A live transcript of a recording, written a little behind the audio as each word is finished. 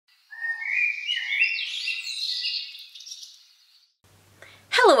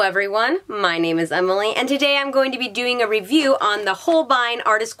Hello everyone, my name is Emily, and today I'm going to be doing a review on the Holbein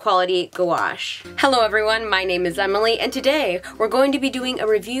Artist Quality Gouache. Hello everyone, my name is Emily, and today we're going to be doing a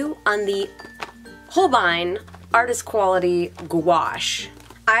review on the Holbein Artist Quality Gouache.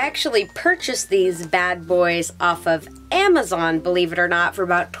 I actually purchased these bad boys off of Amazon, believe it or not, for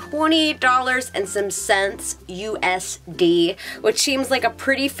about $28 and some cents USD, which seems like a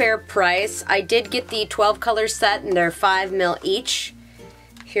pretty fair price. I did get the 12 color set and they're 5mm each.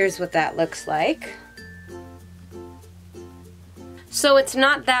 Here's what that looks like. So it's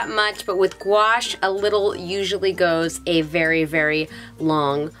not that much, but with gouache, a little usually goes a very, very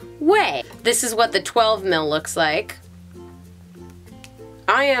long way. This is what the 12mm looks like.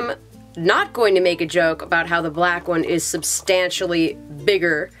 I am not going to make a joke about how the black one is substantially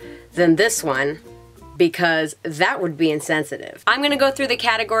bigger than this one, because that would be insensitive. I'm going to go through the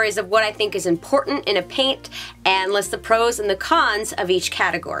categories of what I think is important in a paint and list the pros and the cons of each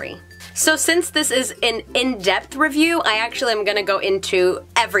category. So since this is an in-depth review, I actually am going to go into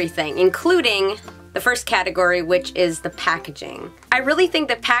everything, including the first category, which is the packaging. I really think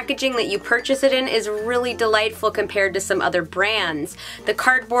the packaging that you purchase it in is really delightful compared to some other brands. The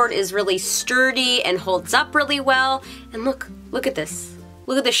cardboard is really sturdy and holds up really well. And look at this.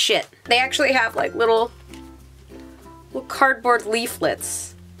 Look at this shit. They actually have like little cardboard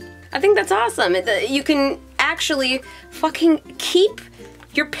leaflets. I think that's awesome. You can actually fucking keep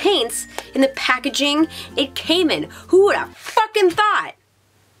your paints in the packaging it came in. Who would have fucking thought?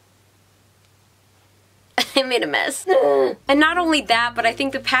 I made a mess. And not only that, but I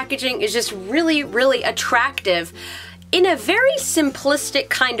think the packaging is just really, really attractive in a very simplistic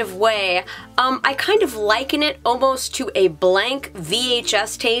kind of way. I kind of liken it almost to a blank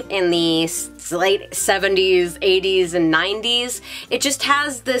VHS tape in the late 70s, 80s, and 90s. It just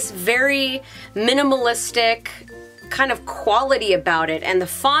has this very minimalistic kind of quality about it, and the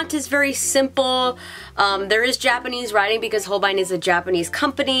font is very simple. There is Japanese writing because Holbein is a Japanese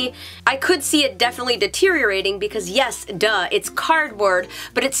company. I could see it definitely deteriorating because yes, duh, it's cardboard,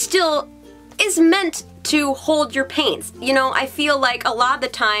 but it still is meant to hold your paints. You know, I feel like a lot of the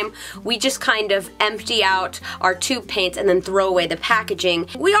time we just kind of empty out our tube paints and then throw away the packaging.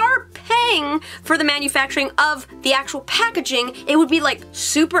 We are paying for the manufacturing of the actual packaging. It would be like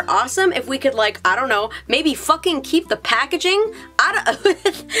super awesome if we could, like, I don't know, maybe fucking keep the packaging.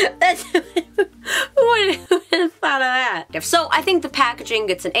 That's who would have thought of that? So I think the packaging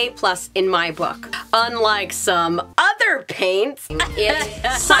gets an A+ in my book. Unlike some other paints,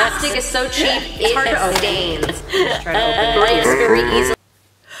 plastic is so cheap, it's hard to stains. Try to open. Breaks very easily.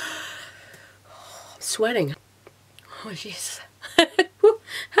 I'm sweating. Oh jeez.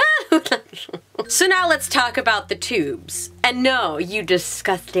 So now let's talk about the tubes. And no, you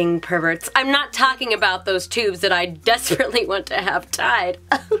disgusting perverts, I'm not talking about those tubes that I desperately want to have tied.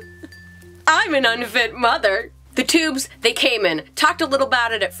 I'm an unfit mother. The tubes they came in. Talked a little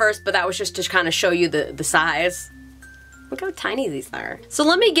about it at first, but that was just to kind of show you the size. Look how tiny these are. So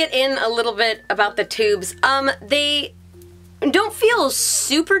let me get in a little bit about the tubes. They don't feel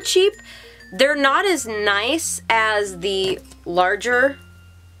super cheap. They're not as nice as the larger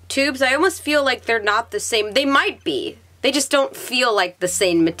tubes. I almost feel like they're not the same. They might be. They just don't feel like the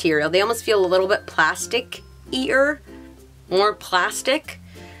same material. They almost feel a little bit plastic-ier. More plastic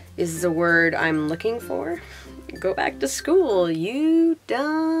is the word I'm looking for. Go back to school, you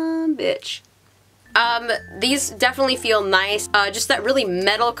dumb bitch. These definitely feel nice. Just that really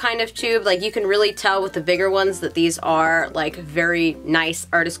metal kind of tube. Like, you can really tell with the bigger ones that these are like very nice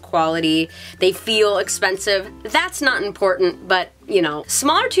artist quality. They feel expensive. That's not important, but you know,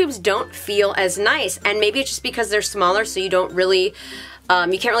 smaller tubes don't feel as nice, and maybe it's just because they're smaller, so you don't really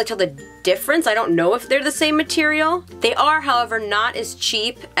you can't really tell the difference. I don't know if they're the same material. They are, however, not as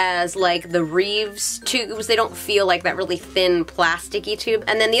cheap as like the Reeves tubes. They don't feel like that really thin plasticky tube.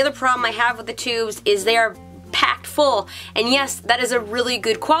 And then the other problem I have with the tubes is they are packed full. And yes, that is a really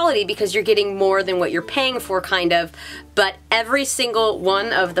good quality because you're getting more than what you're paying for, kind of. But every single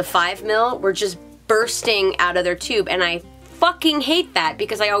one of the 5mm were just bursting out of their tube, and I fucking hate that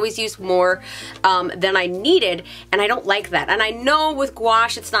because I always use more than I needed, and I don't like that. And I know with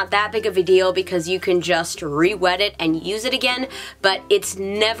gouache it's not that big of a deal because you can just re-wet it and use it again, but it's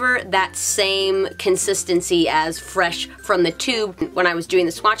never that same consistency as fresh from the tube. When I was doing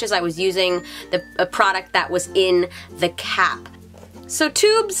the swatches, I was using a product that was in the cap. So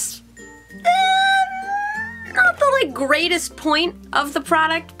tubes, not the like greatest point of the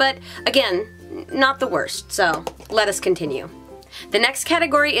product, but again, not the worst, so let us continue. The next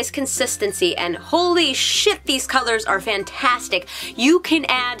category is consistency, and holy shit, these colors are fantastic. You can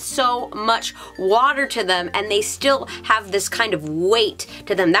add so much water to them and they still have this kind of weight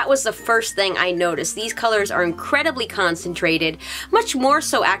to them. That was the first thing I noticed. These colors are incredibly concentrated, much more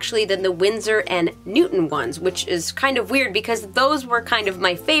so actually than the Winsor and Newton ones, which is kind of weird because those were kind of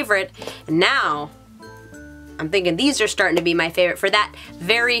my favorite, and now I'm thinking these are starting to be my favorite for that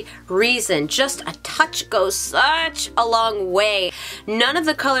very reason. Just a touch goes such a long way. None of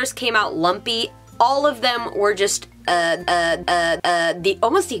the colors came out lumpy. All of them were just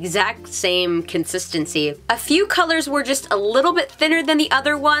almost the exact same consistency. A few colors were just a little bit thinner than the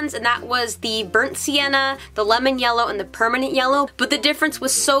other ones, and that was the burnt sienna, the lemon yellow, and the permanent yellow, but the difference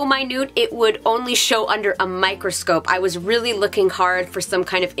was so minute it would only show under a microscope. I was really looking hard for some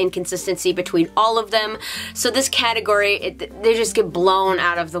kind of inconsistency between all of them, so this category, they just get blown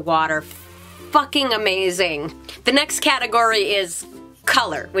out of the water. Fucking amazing. The next category is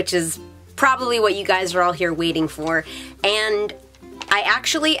color, which is probably what you guys are all here waiting for, and I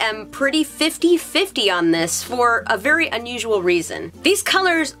actually am pretty 50-50 on this for a very unusual reason. These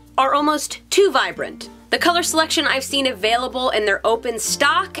colors are almost too vibrant. The color selection I've seen available in their open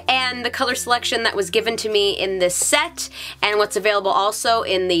stock and the color selection that was given to me in this set and what's available also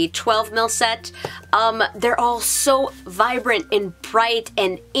in the 12mm set, they're all so vibrant and bright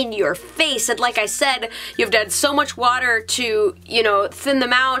and in your face. And like I said, you have to add so much water to, you know, thin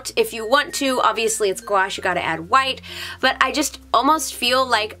them out if you want to. Obviously it's gouache, you gotta add white, but I just almost feel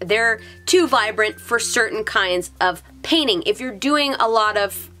like they're too vibrant for certain kinds of painting. If you're doing a lot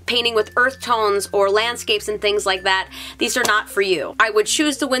of painting with earth tones or landscapes and things like that, these are not for you. I would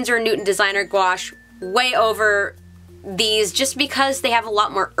choose the Winsor & Newton Designer Gouache way over these just because they have a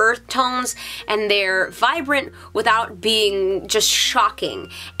lot more earth tones and they're vibrant without being just shocking.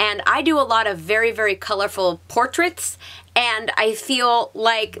 And I do a lot of very, very colorful portraits, and I feel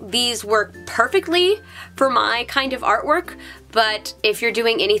like these work perfectly for my kind of artwork, but if you're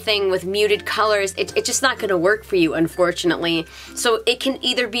doing anything with muted colors, it's just not gonna work for you, unfortunately. So it can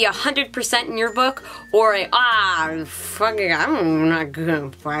either be 100% in your book, or fucking, I'm not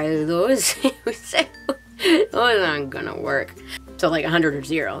gonna buy those. Those aren't gonna work. So like 100 or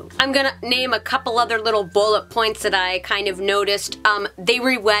 0. I'm gonna name a couple other little bullet points that I kind of noticed. They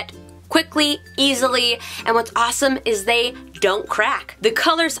re-wet quickly, easily, and what's awesome is they don't crack. The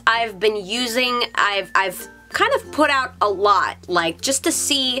colors I've been using, I've kind of put out a lot, like just to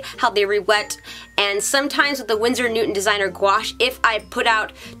see how they re-wet, and sometimes with the Winsor & Newton Designer Gouache, if I put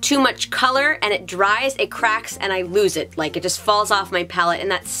out too much color and it dries, it cracks and I lose it, like it just falls off my palette,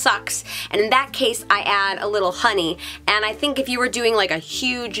 and that sucks. And in that case, I add a little honey, and I think if you were doing like a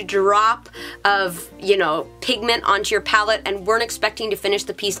huge drop of, you know, pigment onto your palette and weren't expecting to finish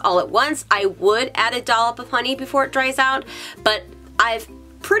the piece all at once, I would add a dollop of honey before it dries out, but I've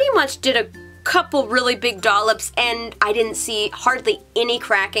pretty much did a couple really big dollops and I didn't see hardly any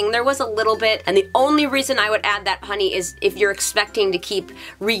cracking. There was a little bit, and the only reason I would add that honey is if you're expecting to keep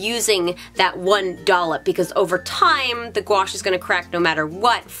reusing that one dollop, because over time the gouache is going to crack no matter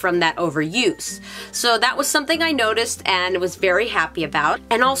what from that overuse. So that was something I noticed and was very happy about.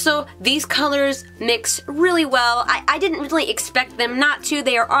 And also, these colors mix really well. I didn't really expect them not to.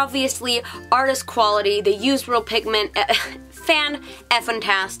 They are obviously artist quality. They use real pigment.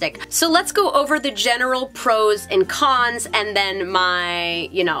 Fan-effing-tastic. So let's go over the general pros and cons and then my,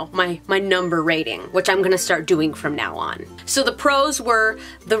 you know, my number rating, which I'm gonna start doing from now on. So the pros were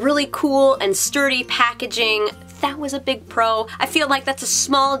the really cool and sturdy packaging. That was a big pro. I feel like that's a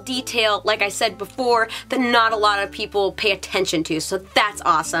small detail, like I said before, that not a lot of people pay attention to, so that's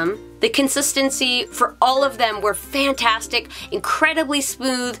awesome. The consistency for all of them were fantastic, incredibly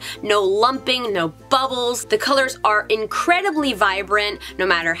smooth, no lumping, no bubbles. The colors are incredibly vibrant, no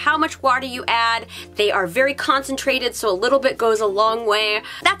matter how much water you add. They are very concentrated, so a little bit goes a long way.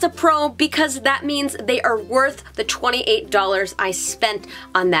 That's a pro because that means they are worth the $28 I spent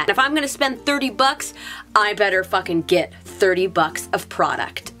on that. If I'm gonna spend 30 bucks, I better fucking get 30 bucks of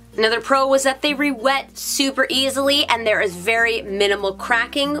product. Another pro was that they re-wet super easily and there is very minimal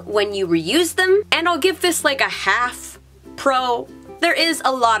cracking when you reuse them. And I'll give this like a half pro. There is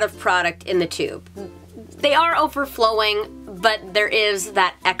a lot of product in the tube. They are overflowing, but there is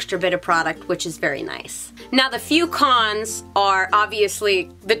that extra bit of product, which is very nice. Now the few cons are obviously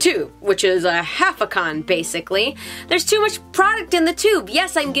the tube, which is a half a con basically. There's too much product in the tube.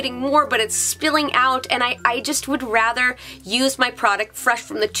 Yes, I'm getting more, but it's spilling out, and I just would rather use my product fresh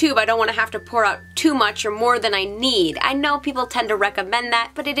from the tube. I don't want to have to pour out too much or more than I need. I know people tend to recommend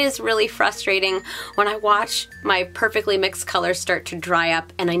that, but it is really frustrating when I watch my perfectly mixed colors start to dry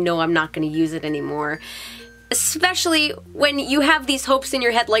up and I know I'm not going to use it anymore. especially when you have these hopes in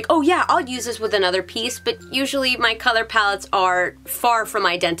your head like, oh yeah, I'll use this with another piece, but usually my color palettes are far from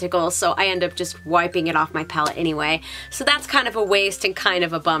identical, so I end up just wiping it off my palette anyway. So that's kind of a waste and kind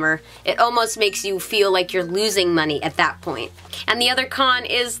of a bummer. It almost makes you feel like you're losing money at that point. And the other con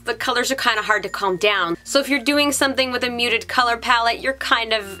is the colors are kind of hard to calm down. So if you're doing something with a muted color palette, you're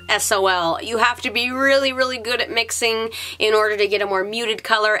kind of SOL. You have to be really, really good at mixing in order to get a more muted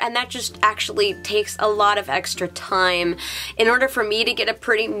color, and that just actually takes a lot of extra time. In order for me to get a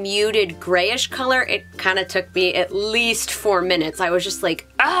pretty muted grayish color, it kind of took me at least 4 minutes. I was just like,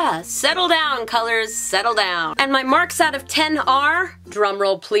 settle down, colors, settle down. And my marks out of 10 are,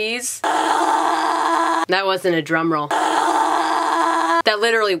 drumroll please. That wasn't a drumroll. That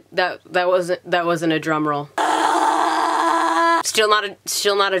literally, that wasn't a drum roll. Still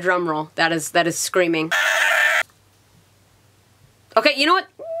not a drum roll. That is screaming. Okay, you know what?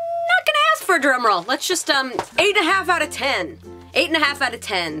 Not gonna ask for a drum roll. Let's just 8.5 out of 10. 8.5 out of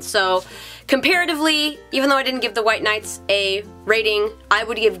 10. So comparatively, even though I didn't give the White Nights a rating, I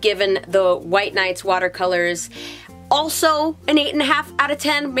would have given the White Nights watercolors also an 8.5 out of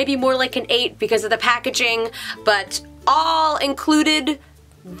 10, maybe more like an 8 because of the packaging, but all included,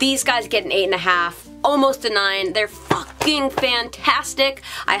 these guys get an 8.5, almost a 9. They're fucking fantastic.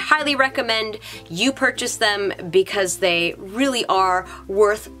 I highly recommend you purchase them because they really are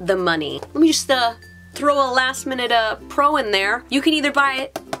worth the money. Let me just throw a last minute pro in there. You can either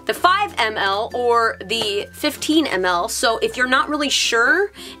buy the 5 ml or the 15 ml, so if you're not really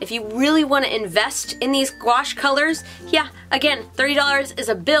sure, if you really want to invest in these gouache colors, yeah, again, $30 is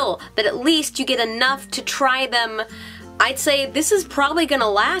a bill, but at least you get enough to try them. I'd say this is probably gonna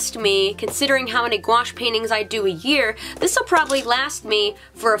last me, considering how many gouache paintings I do a year, this will probably last me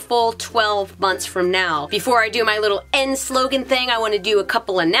for a full 12 months from now. Before I do my little end slogan thing, I want to do a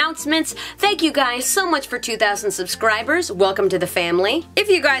couple announcements. Thank you guys so much for 2,000 subscribers. Welcome to the family. If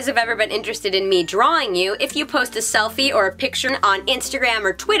you guys have ever been interested in me drawing you, if you post a selfie or a picture on Instagram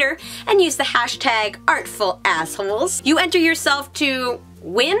or Twitter and use the hashtag #ArtfulAssholes, you enter yourself to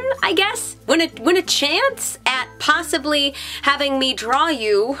win, I guess? Win a chance at possibly having me draw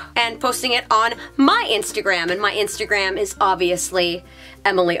you and posting it on my Instagram, and my Instagram is obviously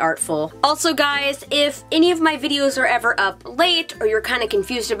Emily Artful. Also guys, if any of my videos are ever up late or you're kind of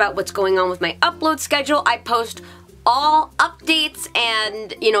confused about what's going on with my upload schedule, I post all updates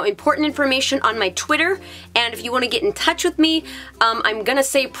and, you know, important information on my Twitter, and if you want to get in touch with me, I'm gonna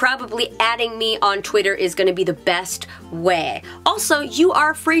say probably adding me on Twitter is gonna be the best way. Also, you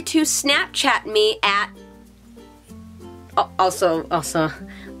are free to Snapchat me at also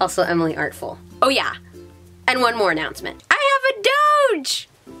Emily Artful. Oh yeah, and one more announcement. I have a Doge!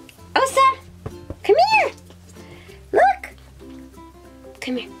 Osa, come here! Look!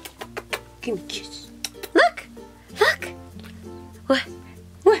 Come here. Give me a kiss. Look! Look! What?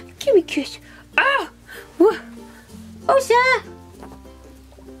 What? Give me a kiss. Oh! What? Osa!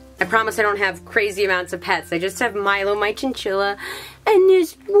 I promise I don't have crazy amounts of pets. I just have Milo, my chinchilla, and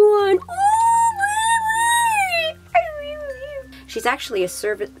this one. She's actually a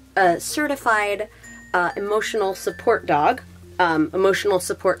certified emotional support dog, emotional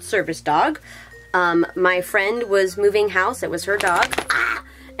support service dog. My friend was moving house. It was her dog,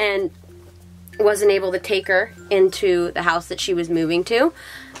 and wasn't able to take her into the house that she was moving to.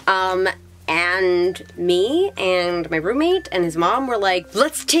 And me and my roommate and his mom were like,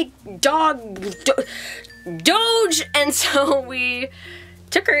 let's take Doge! And so we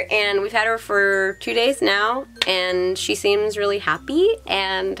took her, and we've had her for 2 days now, and she seems really happy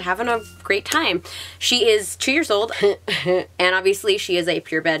and having a great time. She is 2 years old, and obviously she is a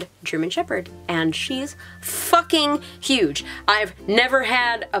purebred German Shepherd, and she's fucking huge. I've never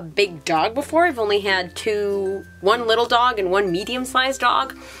had a big dog before. I've only had one little dog and one medium-sized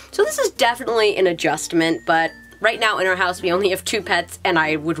dog, so this is definitely an adjustment, but right now in our house we only have 2 pets, and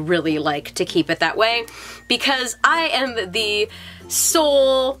I would really like to keep it that way because I am the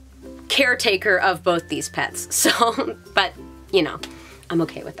sole caretaker of both these pets. So, but, you know, I'm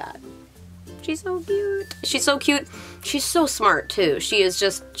okay with that. She's so cute. She's so cute. She's so smart, too. She is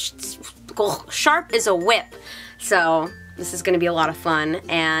just sharp as a whip. So, this is going to be a lot of fun,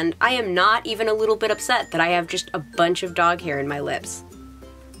 and I am not even a little bit upset that I have just a bunch of dog hair in my lips.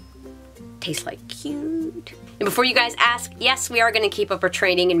 Tastes like cute. And before you guys ask, yes, we are going to keep up her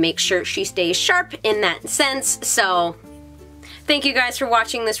training and make sure she stays sharp in that sense, so thank you guys for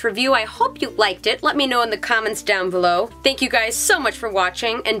watching this review. I hope you liked it. Let me know in the comments down below. Thank you guys so much for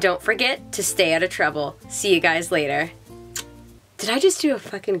watching, and don't forget to stay out of trouble. See you guys later. Did I just do a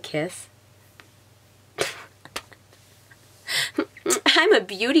fucking kiss? I'm a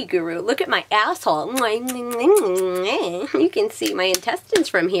beauty guru. Look at my asshole. You can see my intestines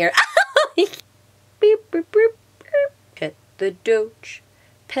from here. Beep, boop, boop, boop. Pet the Doge.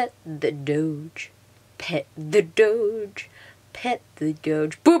 Pet the Doge. Pet the Doge. Pet the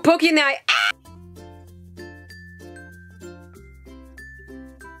Doge. Boo, poke you in the eye.